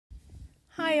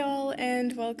Hi all,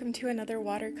 and welcome to another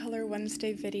Watercolor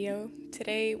Wednesday video.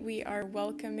 Today we are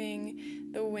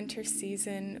welcoming the winter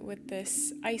season with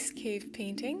this ice cave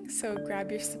painting, so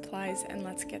grab your supplies and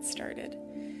let's get started.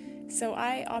 So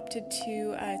I opted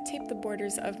to tape the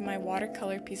borders of my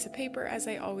watercolor piece of paper as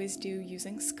I always do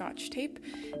using Scotch tape.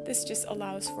 This just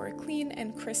allows for a clean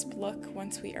and crisp look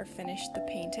once we are finished the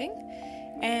painting.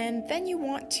 And then you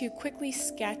want to quickly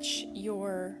sketch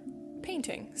your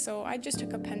painting. So I just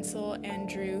took a pencil and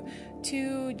drew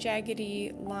two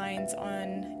jaggedy lines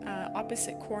on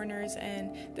opposite corners,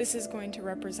 and this is going to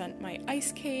represent my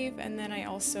ice cave, and then I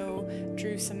also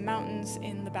drew some mountains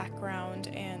in the background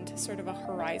and sort of a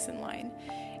horizon line.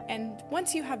 And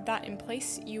once you have that in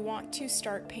place, you want to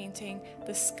start painting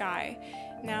the sky.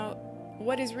 Now,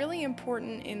 what is really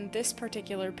important in this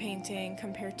particular painting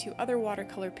compared to other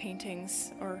watercolor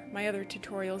paintings or my other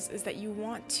tutorials is that you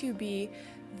want to be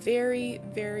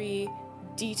very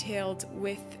detailed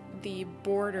with the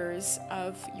borders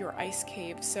of your ice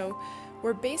cave. So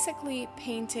we're basically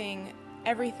painting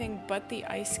everything but the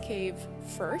ice cave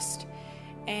first,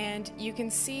 and you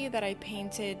can see that I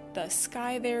painted the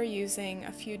sky there using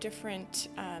a few different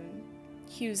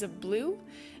hues of blue,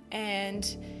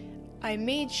 and I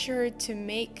made sure to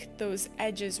make those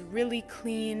edges really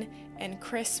clean and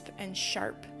crisp and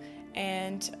sharp.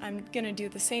 And I'm gonna do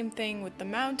the same thing with the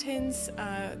mountains,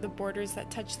 the borders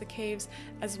that touch the caves,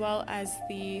 as well as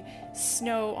the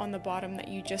snow on the bottom that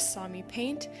you just saw me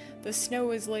paint. The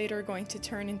snow is later going to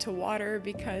turn into water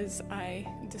because I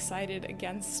decided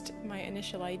against my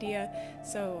initial idea,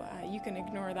 so you can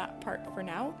ignore that part for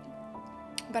now.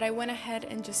 But I went ahead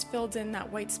and just filled in that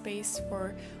white space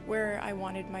for where I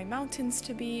wanted my mountains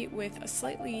to be with a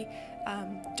slightly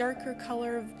darker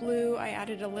color of blue. I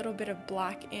added a little bit of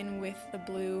black in with the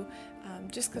blue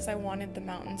just because I wanted the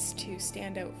mountains to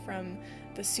stand out from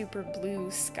the super blue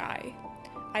sky.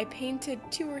 I painted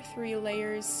 2 or 3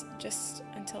 layers just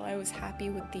until I was happy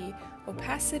with the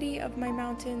opacity of my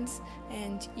mountains,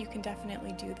 and you can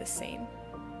definitely do the same.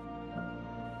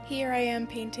 Here I am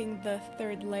painting the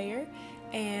 3rd layer,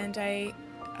 and I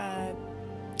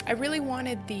really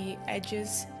wanted the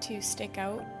edges to stick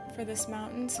out for this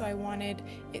mountain, so I wanted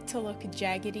it to look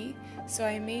jaggedy. So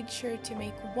I made sure to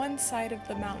make one side of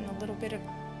the mountain a little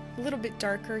bit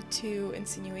darker to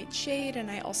insinuate shade,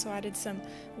 and I also added some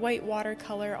white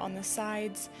watercolor on the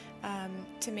sides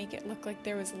to make it look like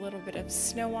there was a little bit of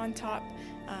snow on top,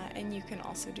 and you can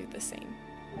also do the same.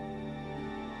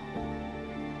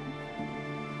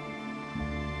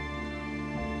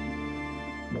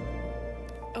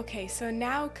 Okay, so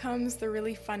now comes the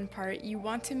really fun part. You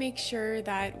want to make sure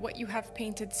that what you have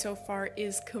painted so far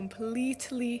is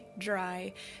completely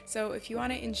dry. So if you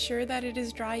want to ensure that it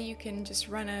is dry, you can just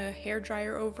run a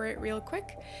hairdryer over it real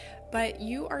quick. But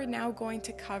you are now going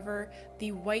to cover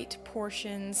the white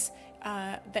portions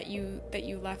that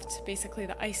you left, basically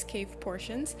the ice cave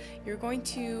portions. You're going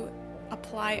to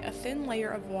apply a thin layer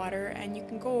of water, and you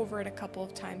can go over it a couple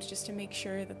of times just to make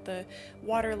sure that the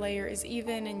water layer is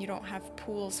even and you don't have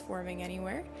pools forming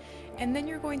anywhere. And then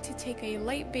you're going to take a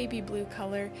light baby blue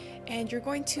color and you're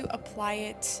going to apply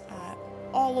it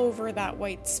all over that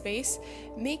white space,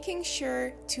 making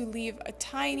sure to leave a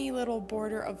tiny little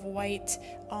border of white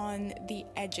on the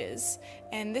edges.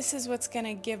 And this is what's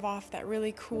gonna give off that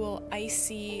really cool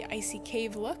icy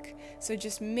cave look. So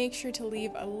just make sure to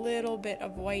leave a little bit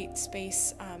of white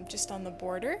space just on the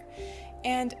border.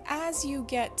 And as you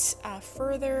get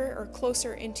further or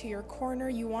closer into your corner,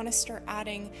 you want to start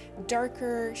adding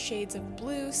darker shades of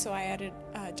blue. So I added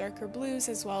darker blues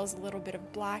as well as a little bit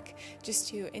of black just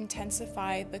to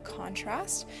intensify the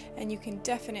contrast, and you can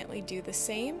definitely do the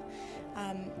same.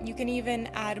 You can even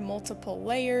add multiple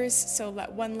layers, so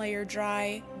let one layer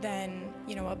dry, then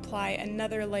apply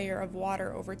another layer of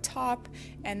water over top,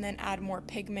 and then add more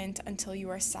pigment until you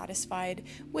are satisfied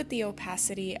with the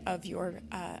opacity of your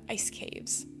ice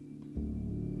caves.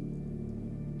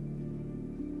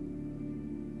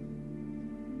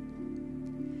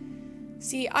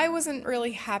 See, I wasn't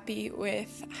really happy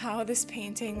with how this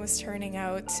painting was turning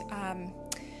out.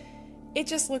 It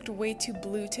just looked way too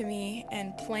blue to me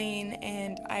and plain,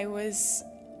 and I was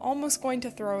almost going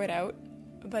to throw it out.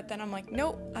 But then I'm like,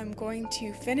 nope, I'm going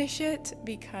to finish it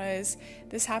because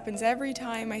this happens every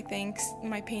time I think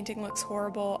my painting looks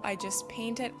horrible. I just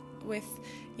paint it with,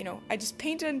 I just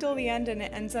paint it until the end and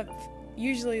it ends up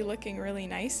usually looking really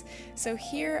nice. So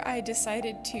here I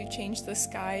decided to change the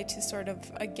sky to sort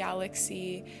of a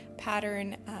galaxy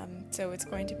pattern. So it's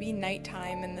going to be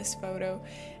nighttime in this photo.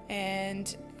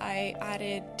 And I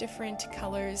added different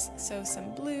colors, so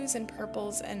some blues and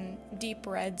purples and deep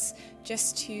reds,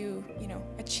 just to, you know,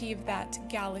 achieve that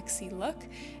galaxy look.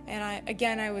 And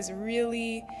I was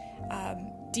really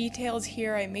detailed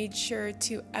here. I made sure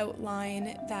to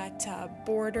outline that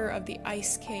border of the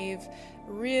ice cave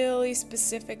really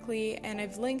specifically, and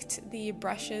I've linked the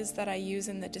brushes that I use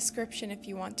in the description if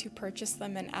you want to purchase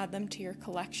them and add them to your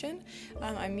collection.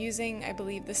 I'm using, I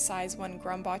believe, the size 1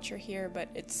 Grumbacher here, but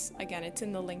it's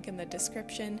in the link in the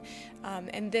description.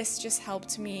 And this just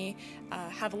helped me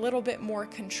have a little bit more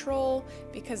control,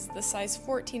 because the size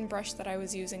 14 brush that I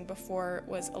was using before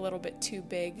was a little bit too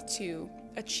big to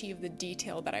achieve the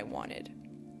detail that I wanted.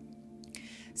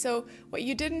 So what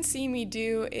you didn't see me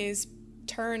do is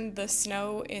turn the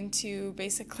snow into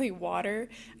basically water,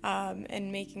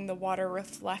 and making the water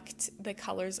reflect the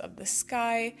colors of the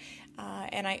sky.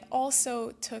 And I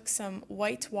also took some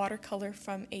white watercolor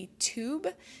from a tube,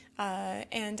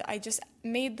 and I just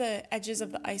made the edges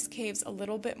of the ice caves a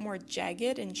little bit more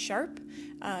jagged and sharp.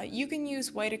 You can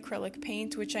use white acrylic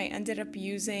paint, which I ended up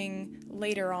using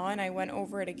later on. I went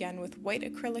over it again with white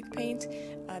acrylic paint,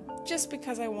 just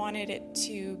because I wanted it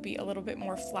to be a little bit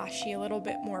more flashy, a little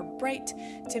bit more bright,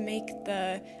 to make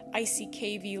the icy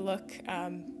cavey look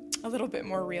a little bit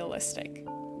more realistic.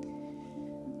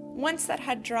 Once that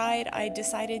had dried, I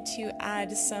decided to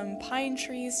add some pine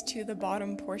trees to the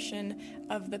bottom portion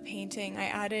of the painting. I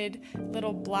added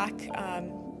little black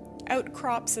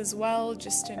outcrops as well,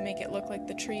 just to make it look like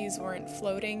the trees weren't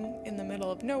floating in the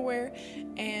middle of nowhere,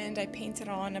 and I painted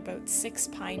on about 6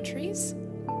 pine trees.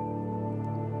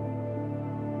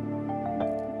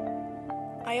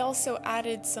 I also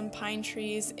added some pine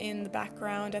trees in the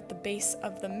background at the base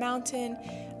of the mountain.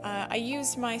 I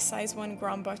used my size 1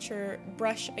 Grumbacher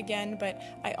brush again, but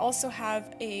I also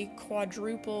have a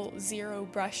quadruple 0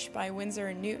 brush by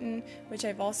Winsor & Newton, which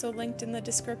I've also linked in the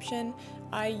description.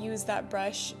 I use that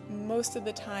brush most of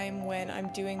the time when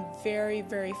I'm doing very,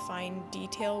 very fine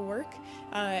detail work.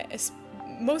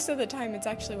 Most of the time it's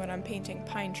actually when I'm painting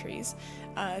pine trees.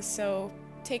 So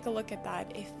take a look at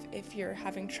that if you're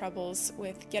having troubles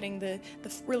with getting the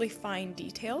really fine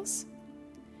details.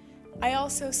 I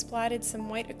also splatted some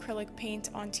white acrylic paint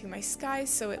onto my sky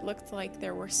so it looked like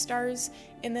there were stars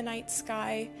in the night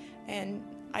sky, and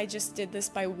I just did this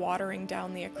by watering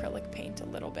down the acrylic paint a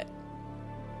little bit.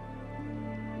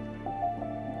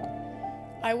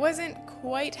 I wasn't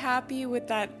quite happy with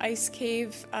that ice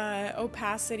cave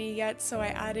opacity yet, so I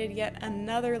added yet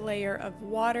another layer of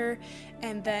water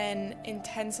and then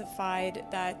intensified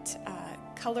that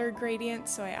color gradient.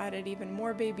 So I added even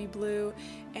more baby blue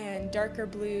and darker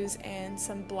blues and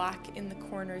some black in the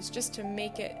corners, just to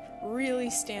make it really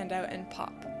stand out and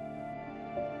pop.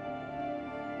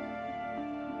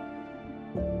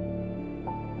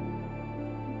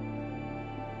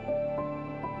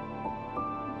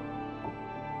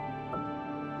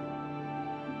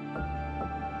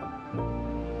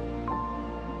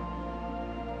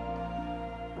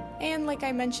 And like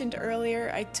I mentioned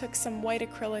earlier, I took some white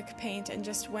acrylic paint and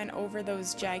just went over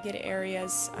those jagged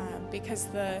areas because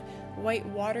the white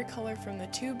watercolor from the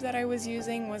tube that I was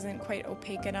using wasn't quite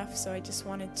opaque enough, so I just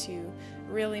wanted to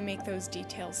really make those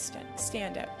details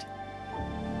stand out.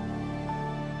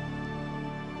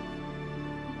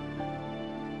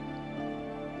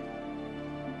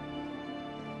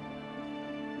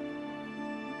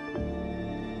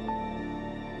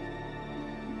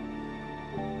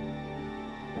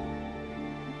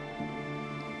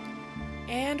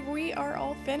 And we are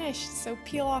all finished, so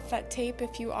peel off that tape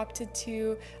if you opted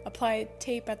to apply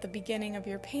tape at the beginning of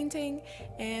your painting,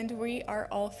 and we are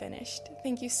all finished.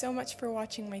 Thank you so much for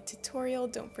watching my tutorial.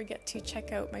 Don't forget to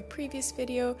check out my previous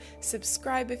video,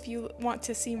 subscribe if you want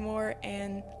to see more,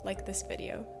 and like this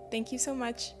video. Thank you so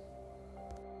much.